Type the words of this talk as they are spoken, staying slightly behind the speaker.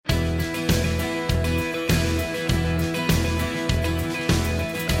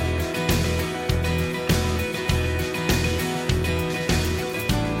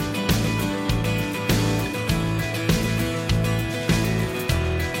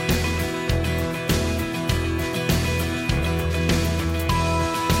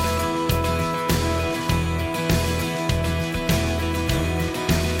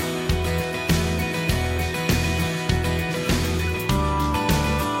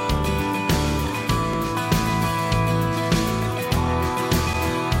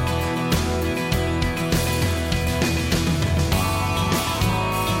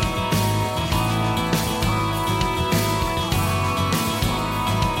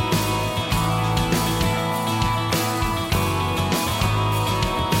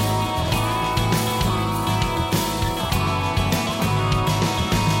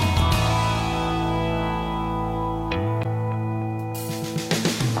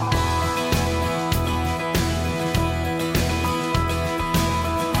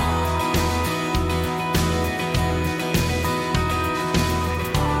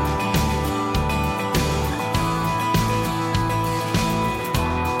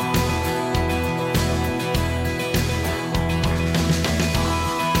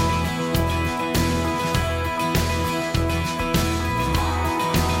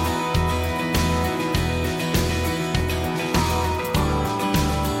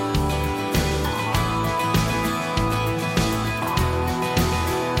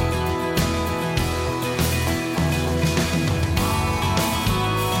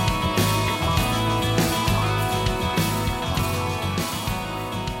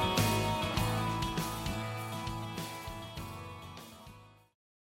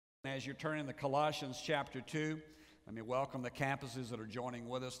as you're turning to Colossians chapter 2, let me welcome the campuses that are joining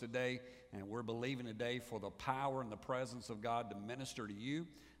with us today. And we're believing today for the power and the presence of God to minister to you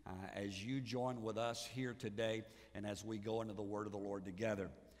as you join with us here today and as we go into the Word of the Lord together.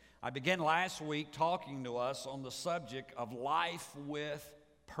 I began last week talking to us on the subject of life with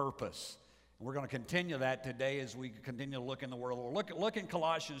purpose. And we're going to continue that today as we continue to look in the Word of the Lord. Look in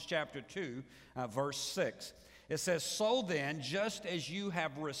Colossians chapter 2, verse 6. It says, "So then, just as you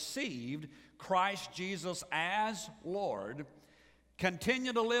have received Christ Jesus as Lord,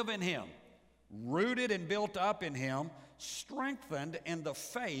 continue to live in Him, rooted and built up in Him, strengthened in the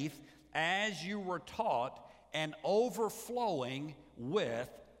faith as you were taught, and overflowing with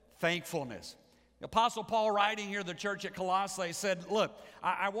thankfulness." The Apostle Paul, writing here to the church at Colossae, said, look,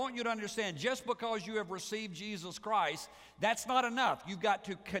 I want you to understand, just because you have received Jesus Christ, that's not enough. You've got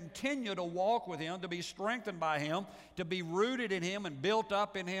to continue to walk with Him, to be strengthened by Him, to be rooted in Him and built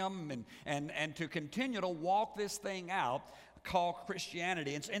up in Him, and to continue to walk this thing out called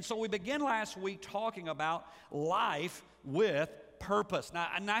Christianity. And so we began last week talking about life with purpose.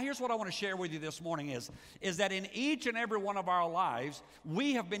 Now here's what I want to share with you this morning is that in each and every one of our lives,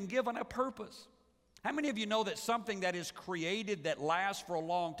 we have been given a purpose. How many of you know that something that is created that lasts for a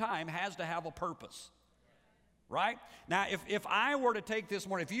long time has to have a purpose? Right? Now, if I were to take this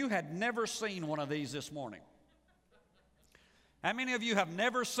morning, if you had never seen one of these this morning, how many of you have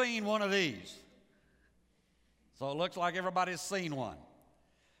never seen one of these? So it looks like everybody's seen one.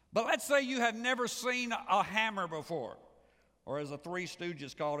 But let's say you have never seen a hammer before, or as the Three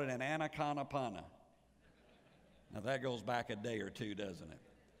Stooges called it, an anaconda panna. Now that goes back a day or two, doesn't it?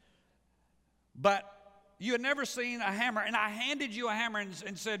 But you had never seen a hammer, and I handed you a hammer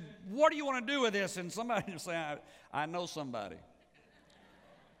and said, what do you want to do with this? And somebody would say, I know somebody.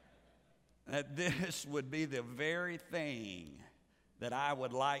 That this would be the very thing that I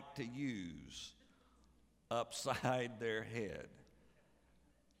would like to use upside their head.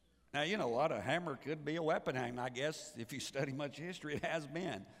 Now, you know what? A hammer could be a weapon, and I guess if you study much history, it has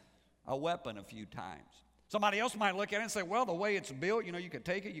been a weapon a few times. Somebody else might look at it and say, well, the way it's built, you could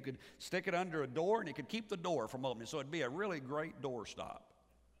take it, you could stick it under a door, and it could keep the door from opening. So it'd be a really great doorstop.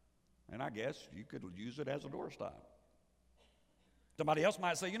 And I guess you could use it as a doorstop. Somebody else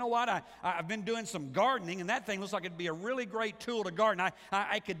might say, you know what, I've been doing some gardening, and that thing looks like it'd be a really great tool to garden.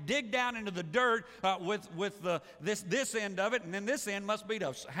 I could dig down into the dirt with this end of it, and then this end must be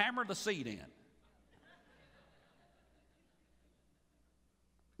to hammer the seed in.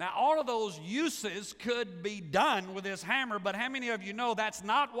 Now, all of those uses could be done with this hammer, but how many of you know that's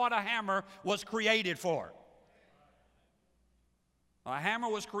not what a hammer was created for? A hammer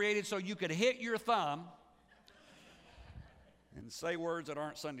was created so you could hit your thumb and say words that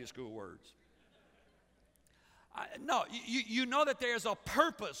aren't Sunday school words. No, you know that there's a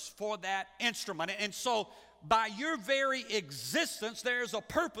purpose for that instrument. And so by your very existence, there's a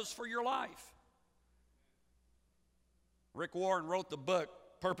purpose for your life. Rick Warren wrote the book,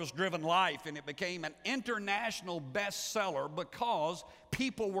 Purpose-Driven Life, and it became an international bestseller because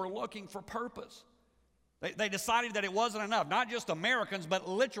people were looking for purpose. They decided that it wasn't enough, not just Americans, but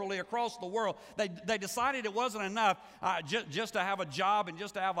literally across the world. They decided it wasn't enough just to have a job and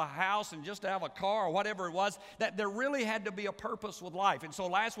just to have a house and just to have a car or whatever it was, that there really had to be a purpose with life. And so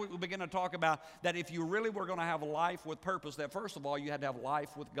last week we began to talk about that if you really were going to have a life with purpose, that first of all you had to have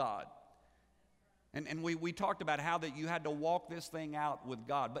life with God. And we talked about how that you had to walk this thing out with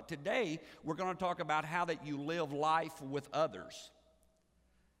God. But today we're going to talk about how that you live life with others.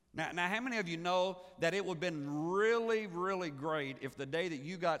 Now, how many of you know that it would have been really, really great if the day that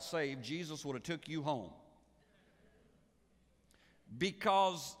you got saved, Jesus would have took you home?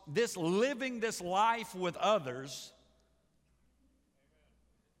 Because living this life with others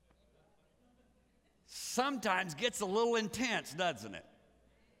sometimes gets a little intense, doesn't it?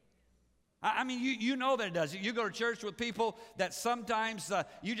 I mean, you know that it does. You go to church with people that sometimes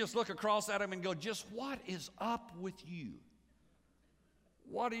you just look across at them and go, just what is up with you?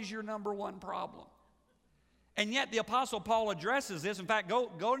 What is your number one problem? And yet the Apostle Paul addresses this. In fact,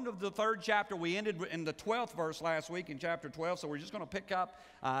 go into the 3rd chapter. We ended in the 12th verse last week in chapter 12, so we're just going to pick up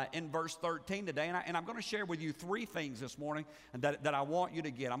in verse 13 today. And I'm going to share with you 3 things this morning that I want you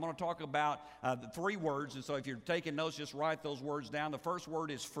to get. I'm going to talk about the 3 words, and so if you're taking notes, just write those words down. The first word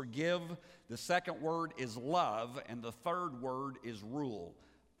is forgive, the second word is love, and the third word is rule.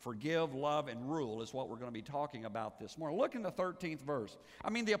 Forgive, love, and rule is what we're going to be talking about this morning. Look in the 13th verse.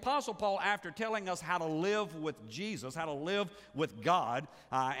 I mean, the Apostle Paul, after telling us how to live with Jesus, how to live with God,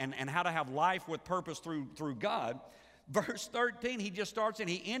 and how to have life with purpose through God, Verse 13, he just starts, and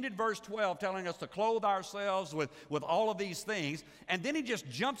he ended verse 12 telling us to clothe ourselves with all of these things. And then he just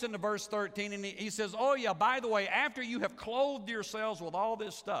jumps into verse 13, and he says, oh yeah, by the way, after you have clothed yourselves with all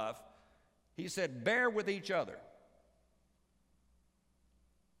this stuff, he said, bear with each other.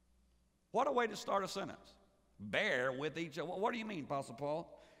 What a way to start a sentence. Bear with each other. What do you mean, Apostle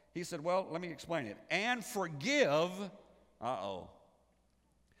Paul? He said, well, let me explain it. And forgive,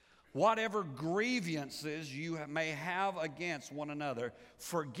 whatever grievances you may have against one another,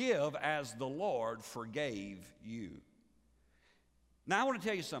 forgive as the Lord forgave you. Now, I want to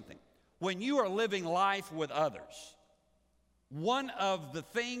tell you something. When you are living life with others, one of the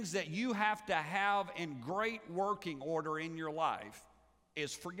things that you have to have in great working order in your life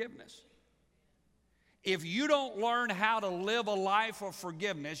is forgiveness. If you don't learn how to live a life of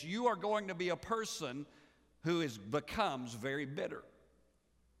forgiveness, you are going to be a person who becomes very bitter.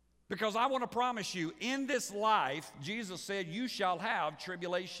 Because I want to promise you, in this life, Jesus said, you shall have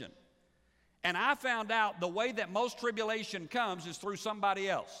tribulation. And I found out the way that most tribulation comes is through somebody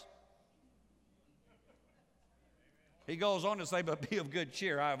else. He goes on to say, but be of good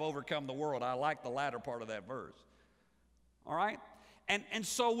cheer, I have overcome the world. I like the latter part of that verse. All right? And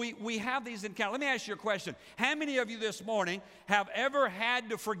so we have these encounters. Let me ask you a question. How many of you this morning have ever had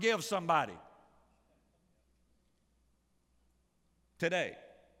to forgive somebody? Today.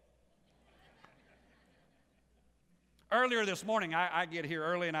 Earlier this morning, I get here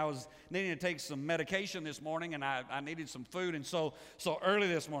early, and I was needing to take some medication this morning, and I needed some food. And so early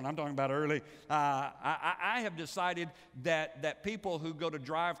this morning, I'm talking about early, I have decided that people who go to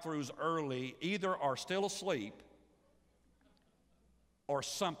drive-thrus early either are still asleep or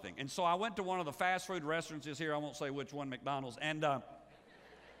something. And so I went to one of the fast food restaurants here. I won't say which one, McDonald's. And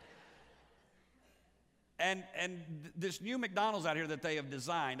this new McDonald's out here that they have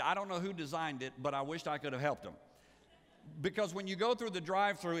designed, I don't know who designed it, but I wished I could have helped them. Because when you go through the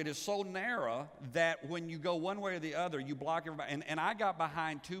drive-thru, it is so narrow that when you go one way or the other, you block everybody. And I got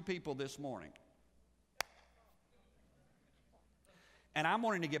behind two people this morning. And I'm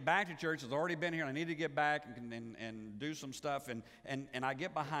wanting to get back to church. I've already been here, and I need to get back and do some stuff. And I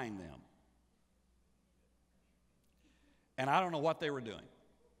get behind them. And I don't know what they were doing.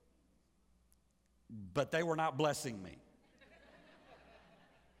 But they were not blessing me.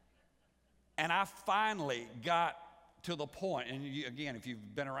 And I finally got to the point, and again, if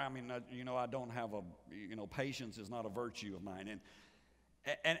you've been around me, you know I don't have patience is not a virtue of mine.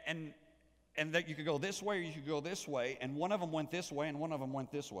 And that you could go this way or you could go this way, and one of them went this way and one of them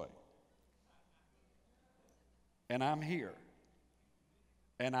went this way. And I'm here.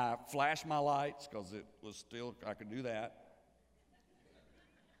 And I flashed my lights because it was still, I could do that.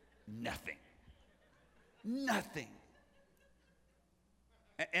 Nothing.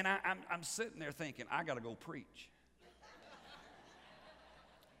 And I'm sitting there thinking, I got to go preach.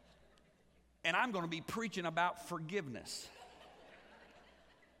 And I'm going to be preaching about forgiveness.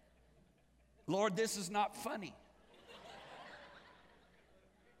 Lord, this is not funny.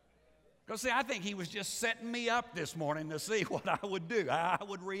 Because, see, I think he was just setting me up this morning to see what I would do, how I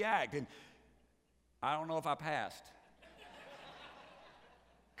would react. And I don't know if I passed.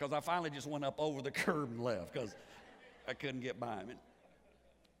 Because I finally just went up over the curb and left because I couldn't get by him.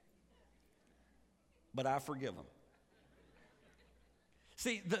 But I forgive him.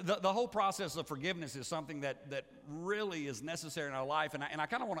 See, the whole process of forgiveness is something that really is necessary in our life. And I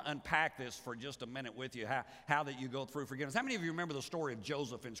kind of want to unpack this for just a minute with you, how that you go through forgiveness. How many of you remember the story of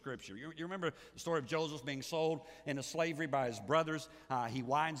Joseph in Scripture? You remember the story of Joseph being sold into slavery by his brothers? He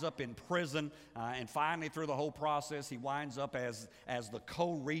winds up in prison. And finally, through the whole process, he winds up as the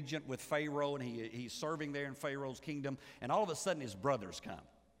co-regent with Pharaoh. And he's serving there in Pharaoh's kingdom. And all of a sudden, his brothers come,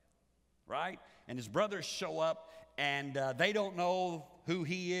 right? And his brothers show up. And they don't know who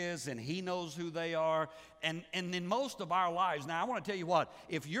he is, and he knows who they are. And in most of our lives, now I want to tell you what,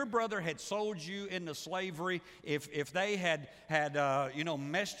 if your brother had sold you into slavery, if they had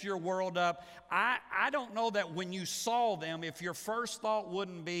messed your world up, I don't know that when you saw them, if your first thought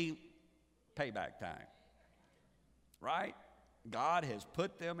wouldn't be payback time, right? God has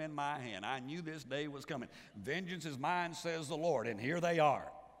put them in my hand. I knew this day was coming. Vengeance is mine, says the Lord, and here they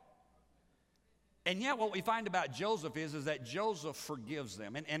are. And yet what we find about Joseph is that Joseph forgives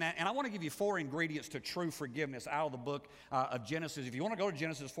them. And I want to give you 4 ingredients to true forgiveness out of the book of Genesis. If you want to go to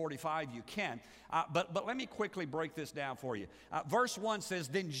Genesis 45, you can. But let me quickly break this down for you. Verse 1 says,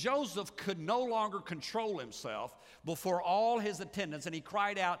 Then Joseph could no longer control himself before all his attendants, and he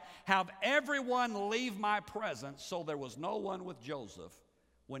cried out, Have everyone leave my presence. So there was no one with Joseph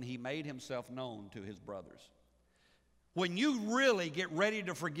when he made himself known to his brothers. When you really get ready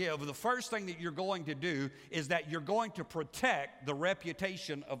to forgive, the first thing that you're going to do is that you're going to protect the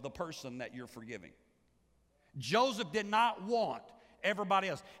reputation of the person that you're forgiving. Joseph did not want everybody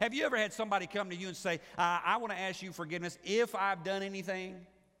else. Have you ever had somebody come to you and say, I want to ask you forgiveness if I've done anything?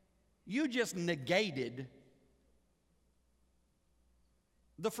 You just negated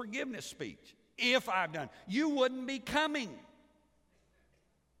the forgiveness speech. If I've done. You wouldn't be coming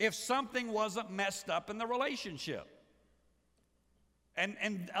if something wasn't messed up in the relationship.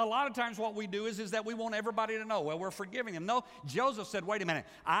 And a lot of times what we do is that we want everybody to know, well, we're forgiving them. No, Joseph said, wait a minute,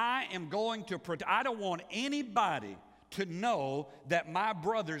 I don't want anybody to know that my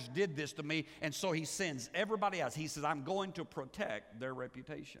brothers did this to me, and so he sends everybody else. He says, I'm going to protect their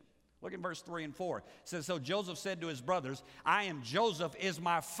reputation. Look at verse 3 and 4. It says, so Joseph said to his brothers, I am Joseph. Is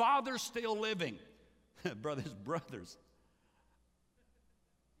my father still living? brothers.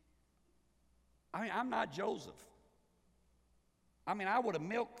 I mean, I'm not Joseph. I mean, I would have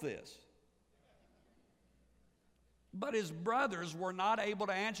milked this. But his brothers were not able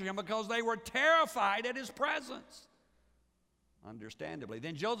to answer him because they were terrified at his presence. Understandably.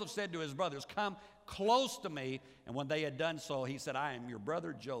 Then Joseph said to his brothers, come close to me. And when they had done so, he said, I am your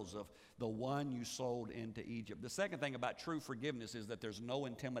brother Joseph, the one you sold into Egypt. The second thing about true forgiveness is that there's no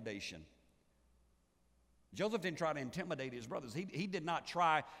intimidation. Joseph didn't try to intimidate his brothers. He did not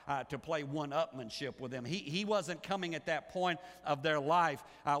try to play one-upmanship with them. He wasn't coming at that point of their life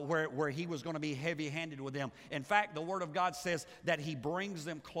where he was going to be heavy-handed with them. In fact, the Word of God says that he brings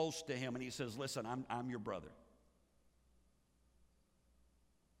them close to him and he says, listen, I'm your brother.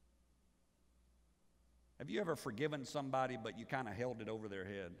 Have you ever forgiven somebody but you kind of held it over their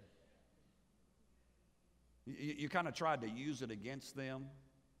head? You kind of tried to use it against them?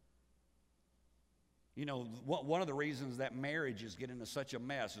 You know, one of the reasons that marriages get into such a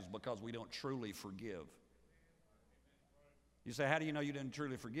mess is because we don't truly forgive. You say, how do you know you didn't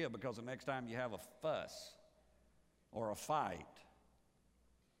truly forgive? Because the next time you have a fuss or a fight.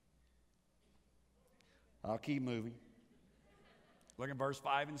 I'll keep moving. Look at verse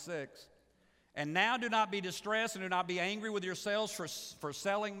 5 and 6. And now do not be distressed and do not be angry with yourselves for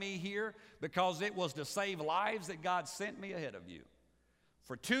selling me here, because it was to save lives that God sent me ahead of you.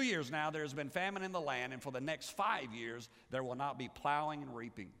 For 2 years now there has been famine in the land, and for the next 5 years there will not be plowing and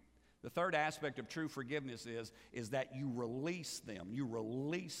reaping. The third aspect of true forgiveness is that you release them. You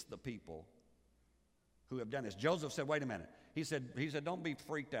release the people who have done this. Joseph said, wait a minute. He said, don't be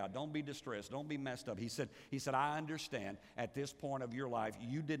freaked out. Don't be distressed. Don't be messed up. He said, I understand at this point of your life,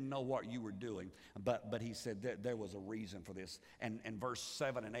 you didn't know what you were doing. But he said there was a reason for this. And verse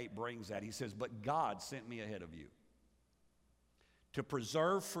 7 and 8 brings that. He says, but God sent me ahead of you to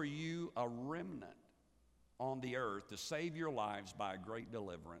preserve for you a remnant on the earth, to save your lives by a great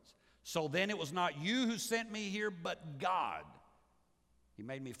deliverance. So then it was not you who sent me here, but God. He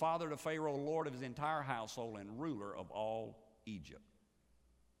made me father to Pharaoh, lord of his entire household, and ruler of all Egypt.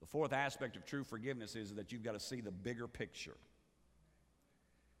 The fourth aspect of true forgiveness is that you've got to see the bigger picture.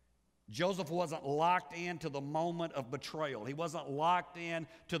 Joseph wasn't locked into the moment of betrayal. He wasn't locked in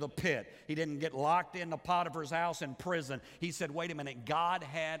to the pit. He didn't get locked into Potiphar's house in prison. He said, wait a minute, God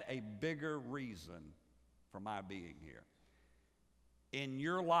had a bigger reason for my being here. In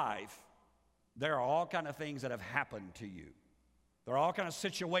your life, there are all kinds of things that have happened to you. There are all kinds of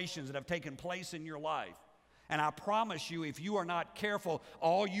situations that have taken place in your life. And I promise you, if you are not careful,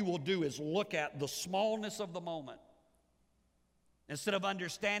 all you will do is look at the smallness of the moment, instead of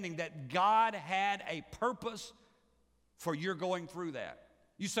understanding that God had a purpose for your going through that.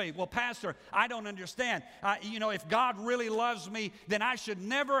 You say, well, Pastor, I don't understand. If God really loves me, then I should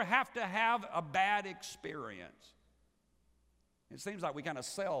never have to have a bad experience. It seems like we kind of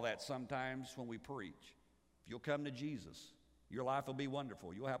sell that sometimes when we preach. If you'll come to Jesus, your life will be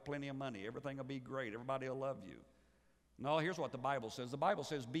wonderful. You'll have plenty of money. Everything will be great. Everybody will love you. No, here's what the Bible says. The Bible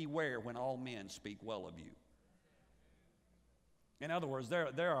says, beware when all men speak well of you. In other words,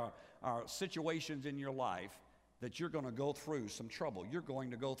 there are situations in your life that you're going to go through some trouble. You're going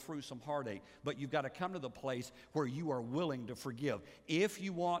to go through some heartache. But you've got to come to the place where you are willing to forgive. If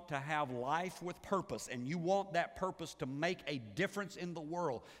you want to have life with purpose and you want that purpose to make a difference in the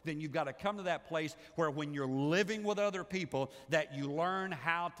world, then you've got to come to that place where when you're living with other people, that you learn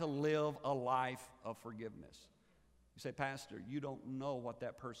how to live a life of forgiveness. You say, Pastor, you don't know what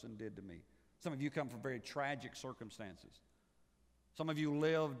that person did to me. Some of you come from very tragic circumstances. Some of you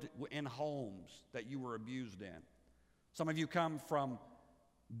lived in homes that you were abused in. Some of you come from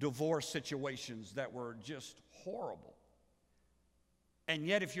divorce situations that were just horrible. And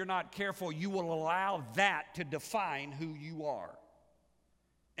yet, if you're not careful, you will allow that to define who you are.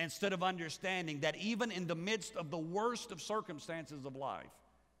 instead of understanding that even in the midst of the worst of circumstances of life,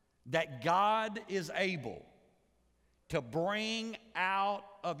 that God is able to bring out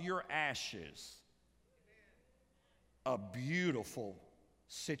of your ashes a beautiful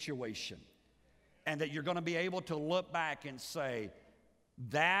situation. And that you're going to be able to look back and say,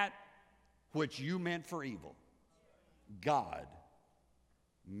 that which you meant for evil, God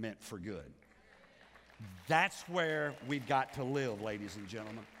meant for good. That's where we've got to live, ladies and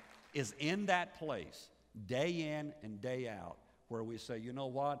gentlemen, is in that place, day in and day out, where we say, you know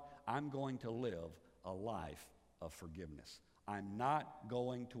what? I'm going to live a life of forgiveness. I'm not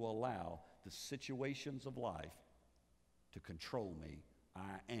going to allow the situations of life to control me.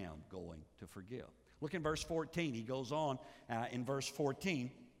 I am going to forgive. Look in verse 14. He goes on in verse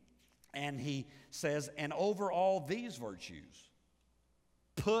 14, and he says, and over all these virtues,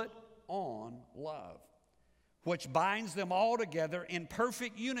 put on love, which binds them all together in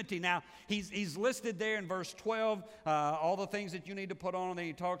perfect unity. Now, he's listed there in verse 12, all the things that you need to put on. And then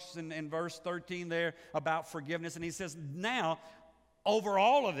he talks in verse 13 there about forgiveness. And he says, now, over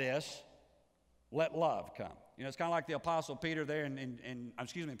all of this, let love come. You know, it's kind of like the Apostle Peter there,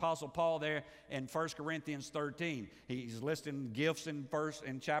 Apostle Paul there in 1 Corinthians 13. He's listing gifts in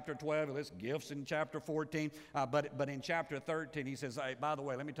chapter 12. He lists gifts in chapter 14. But in chapter 13, he says, hey, by the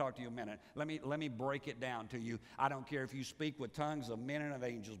way, let me talk to you a minute. Let me break it down to you. I don't care if you speak with tongues of men and of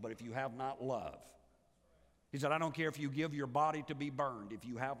angels, but if you have not love. He said, I don't care if you give your body to be burned if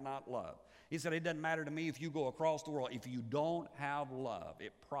you have not love. He said, it doesn't matter to me if you go across the world. If you don't have love,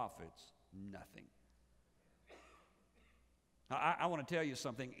 it profits nothing. I want to tell you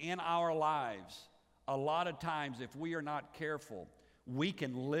something. In our lives, a lot of times, if we are not careful, we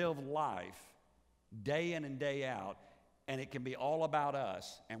can live life day in and day out, and it can be all about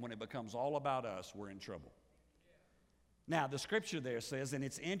us. And when it becomes all about us, we're in trouble. Now, the scripture there says, and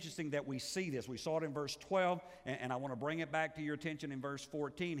it's interesting that we see this. We saw it in verse 12, and I want to bring it back to your attention in verse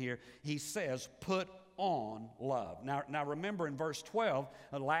 14 here. He says, put on love. Now remember in verse 12,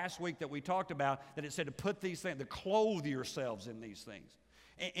 last week that we talked about, that it said to put these things, to clothe yourselves in these things.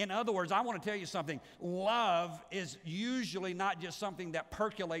 In other words, I want to tell you something. Love is usually not just something that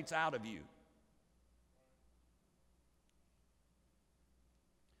percolates out of you.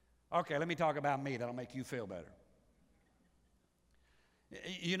 Okay, let me talk about me. That'll make you feel better.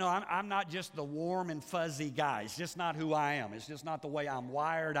 You know, I'm not just the warm and fuzzy guy. It's just not who I am. It's just not the way I'm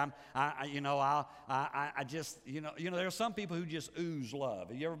wired. There are some people who just ooze love.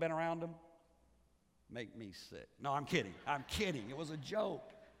 Have you ever been around them? Make me sick. No, I'm kidding. I'm kidding. It was a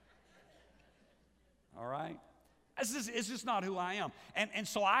joke. All right? It's just not who I am. And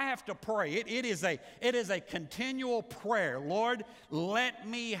so I have to pray. It is a continual prayer. Lord, let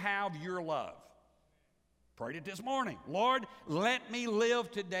me have your love. Prayed it this morning. Lord, let me live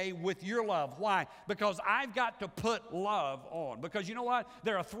today with your love. Why? Because I've got to put love on. Because you know what?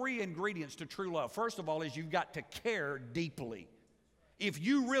 There are 3 ingredients to true love. First of all is you've got to care deeply. If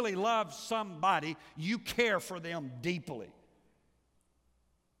you really love somebody, you care for them deeply.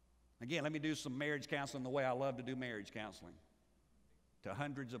 Again, let me do some marriage counseling the way I love to do marriage counseling to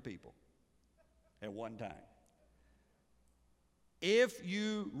hundreds of people at one time. If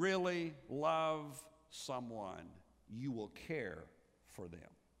you really love someone, you will care for them.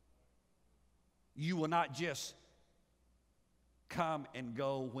 You will not just come and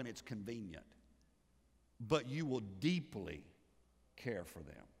go when it's convenient, but you will deeply care for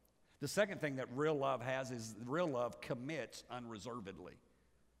them. The second thing that real love has is real love commits unreservedly.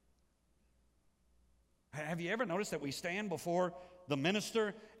 Have you ever noticed that we stand before the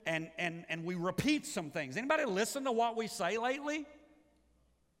minister and we repeat some things? Anybody listen to what we say lately?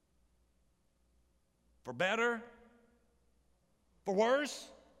 For better? For worse?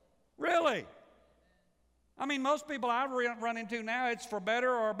 Really? I mean, most people I run into now, it's for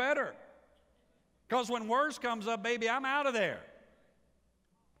better or better. Because when worse comes up, baby, I'm out of there.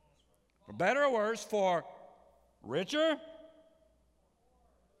 For better or worse, for richer?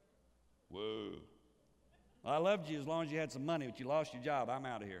 Whoa. I loved you as long as you had some money, but you lost your job. I'm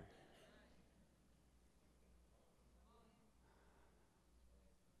out of here.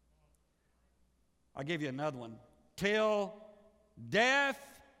 I'll give you another one. Till death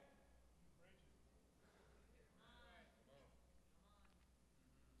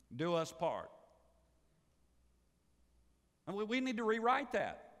do us part. And we need to rewrite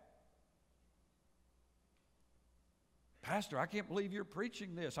that. Pastor, I can't believe you're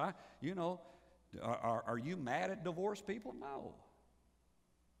preaching this. Are you mad at divorced people? No.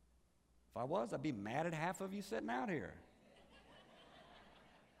 If I was, I'd be mad at half of you sitting out here.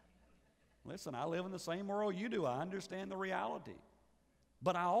 Listen, I live in the same world you do. I understand the reality.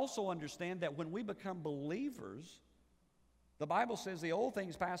 But I also understand that when we become believers, the Bible says the old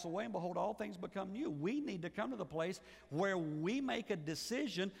things pass away and behold, all things become new. We need to come to the place where we make a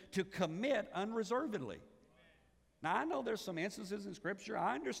decision to commit unreservedly. Now, I know there's some instances in Scripture.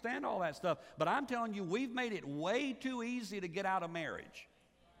 I understand all that stuff. But I'm telling you, we've made it way too easy to get out of marriage.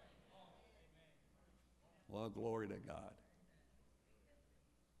 Well, glory to God.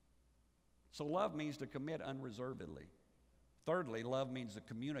 So love means to commit unreservedly. Thirdly, love means to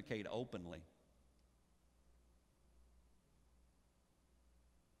communicate openly.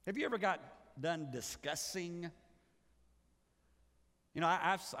 Have you ever got done discussing? You know,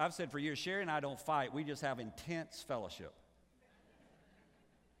 I've said for years, Sherry and I don't fight. We just have intense fellowship.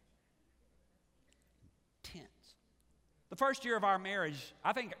 Intense. The first year of our marriage,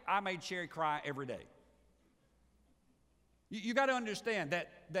 I think I made Sherry cry every day. You got to understand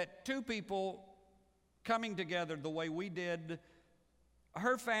that two people coming together the way we did,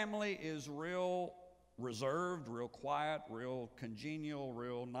 her family is real reserved, real quiet, real congenial,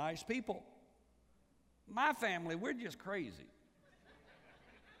 real nice people. My family, we're just crazy.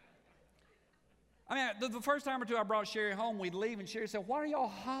 I mean, the first time or two I brought Sherry home, we'd leave, and Sherry said, "Why do y'all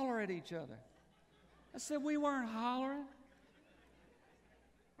holler at each other?" I said, "We weren't hollering."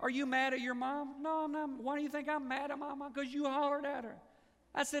 "Are you mad at your mom?" "No, I'm not." "Why do you think I'm mad at my mom?" "Because you hollered at her."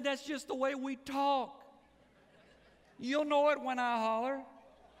 I said, "That's just the way we talk. You'll know it when I holler."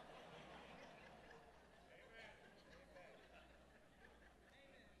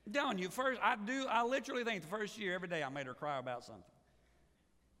 I'm telling you, I literally think the first year, every day I made her cry about something.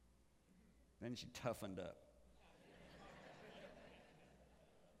 Then she toughened up.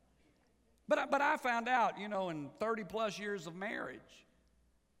 But I found out, you know, in 30 plus years of marriage,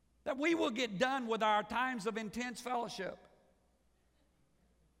 that we will get done with our times of intense fellowship.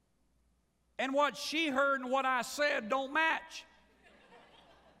 And what she heard and what I said don't match.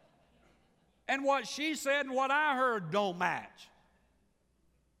 And what she said and what I heard don't match.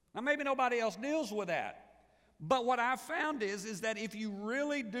 Now, maybe nobody else deals with that. But what I found is that if you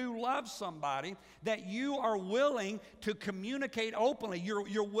really do love somebody, that you are willing to communicate openly.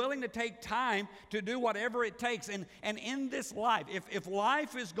 You're willing to take time to do whatever it takes. And in this life, if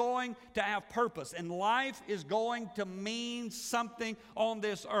life is going to have purpose and life is going to mean something on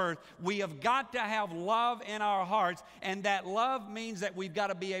this earth, we have got to have love in our hearts. And that love means that we've got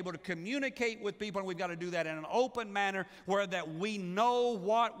to be able to communicate with people, and we've got to do that in an open manner where that we know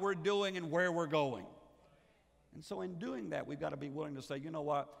what we're doing and where we're going. And so in doing that, we've got to be willing to say, you know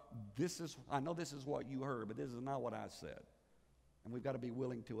what, I know this is what you heard, but this is not what I said. And we've got to be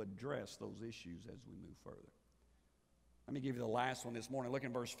willing to address those issues as we move further. Let me give you the last one this morning. Look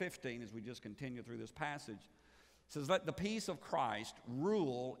in verse 15 as we just continue through this passage. It says, "Let the peace of Christ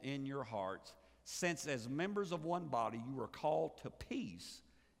rule in your hearts, since as members of one body you are called to peace,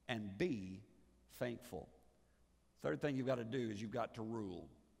 and be thankful." Third thing you've got to do is you've got to rule.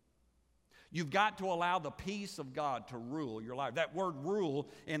 You've got to allow the peace of God to rule your life. That word rule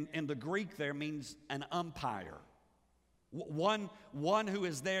in the Greek there means an umpire. One who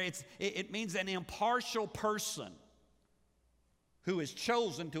is there. It means an impartial person who is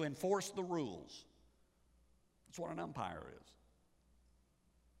chosen to enforce the rules. That's what an umpire is.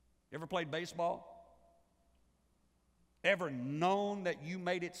 You ever played baseball? Ever known that you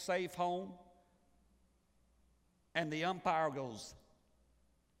made it safe home? And the umpire goes,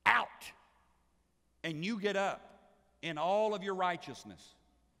 "Out." And you get up in all of your righteousness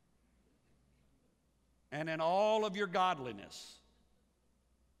and in all of your godliness.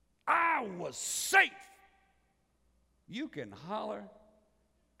 "I was safe." You can holler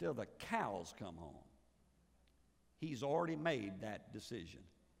till the cows come home. He's already made that decision.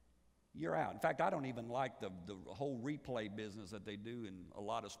 You're out. In fact, I don't even like the whole replay business that they do in a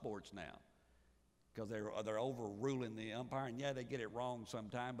lot of sports now, because they're overruling the umpire. And yeah, they get it wrong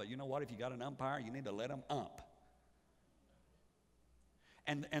sometime, but you know what? If you got an umpire, you need to let them ump.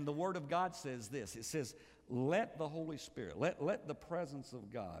 And the Word of God says this. It says, let the Holy Spirit, let the presence of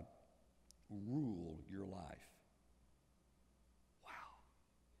God rule your life. Wow.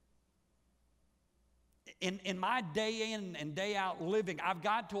 In my day in and day out living, I've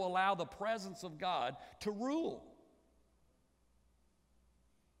got to allow the presence of God to rule.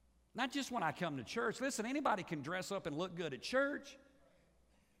 Not just when I come to church. Listen, anybody can dress up and look good at church.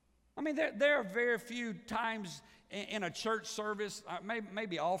 I mean, there are very few times in a church service,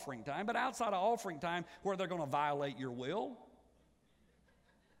 maybe offering time, but outside of offering time, where they're going to violate your will.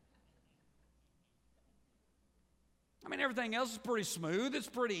 I mean, everything else is pretty smooth. It's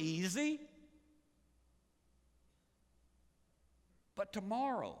pretty easy. But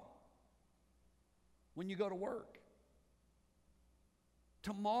tomorrow, when you go to work,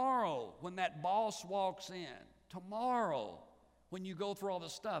 Tomorrow, when that boss walks in, tomorrow, when you go through all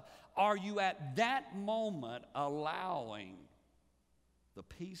this stuff, are you at that moment allowing the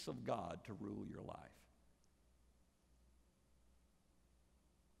peace of God to rule your life?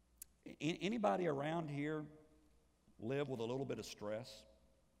 Anybody around here live with a little bit of stress?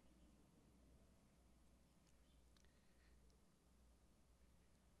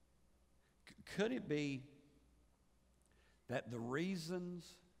 Could it be that the reasons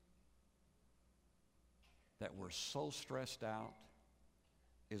that we're so stressed out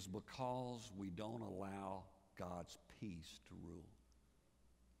is because we don't allow God's peace to rule?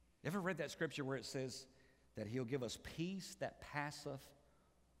 You ever read that scripture where it says that He'll give us peace that passeth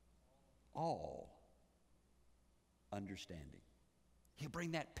all understanding? He'll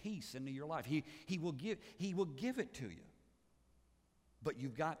bring that peace into your life. He will give it to you. But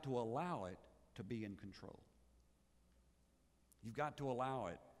you've got to allow it to be in control. You've got to allow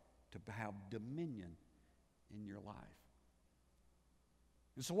it to have dominion in your life.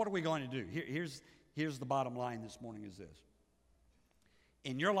 And so what are we going to do? Here's the bottom line this morning is this.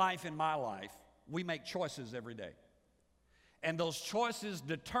 In your life, in my life, we make choices every day. And those choices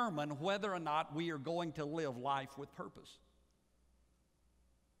determine whether or not we are going to live life with purpose.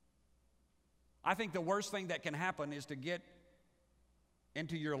 I think the worst thing that can happen is to get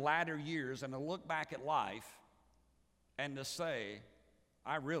into your latter years and to look back at life and to say,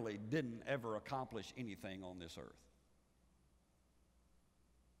 I really didn't ever accomplish anything on this earth.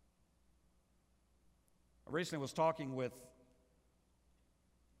 I recently was talking with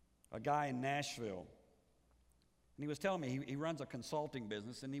a guy in Nashville, and he was telling me he runs a consulting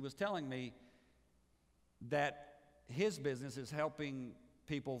business, and he was telling me that his business is helping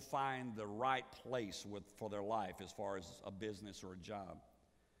people find the right place for their life as far as a business or a job.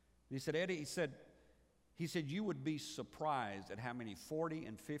 He said, Eddie, he said, you would be surprised at how many 40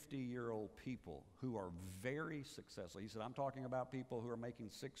 and 50-year-old people who are very successful. He said, I'm talking about people who are making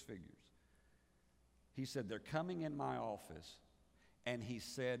six figures. He said, they're coming in my office, and he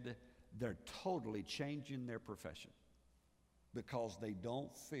said, they're totally changing their profession because they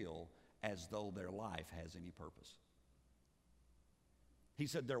don't feel as though their life has any purpose. He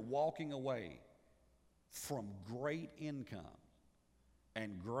said, they're walking away from great income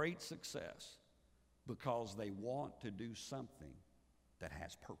and great success because they want to do something that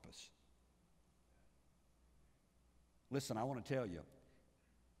has purpose. Listen, I want to tell you,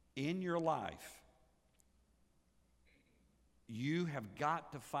 in your life, you have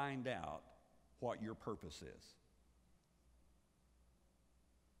got to find out what your purpose is.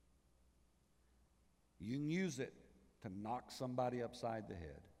 You can use it to knock somebody upside the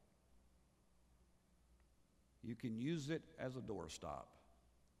head. You can use it as a doorstop.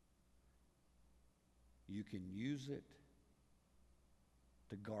 You can use it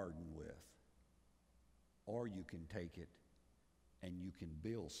to garden with. Or you can take it and you can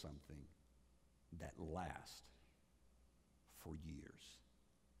build something that lasts for years.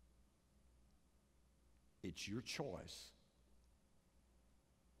 It's your choice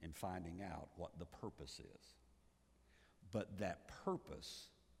in finding out what the purpose is. But that purpose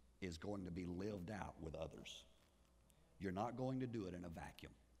is going to be lived out with others. You're not going to do it in a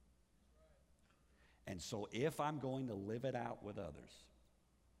vacuum. And so if I'm going to live it out with others,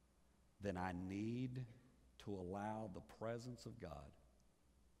 then I need to allow the presence of God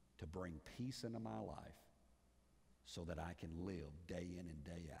to bring peace into my life so that I can live day in and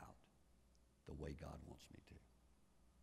day out the way God wants me to.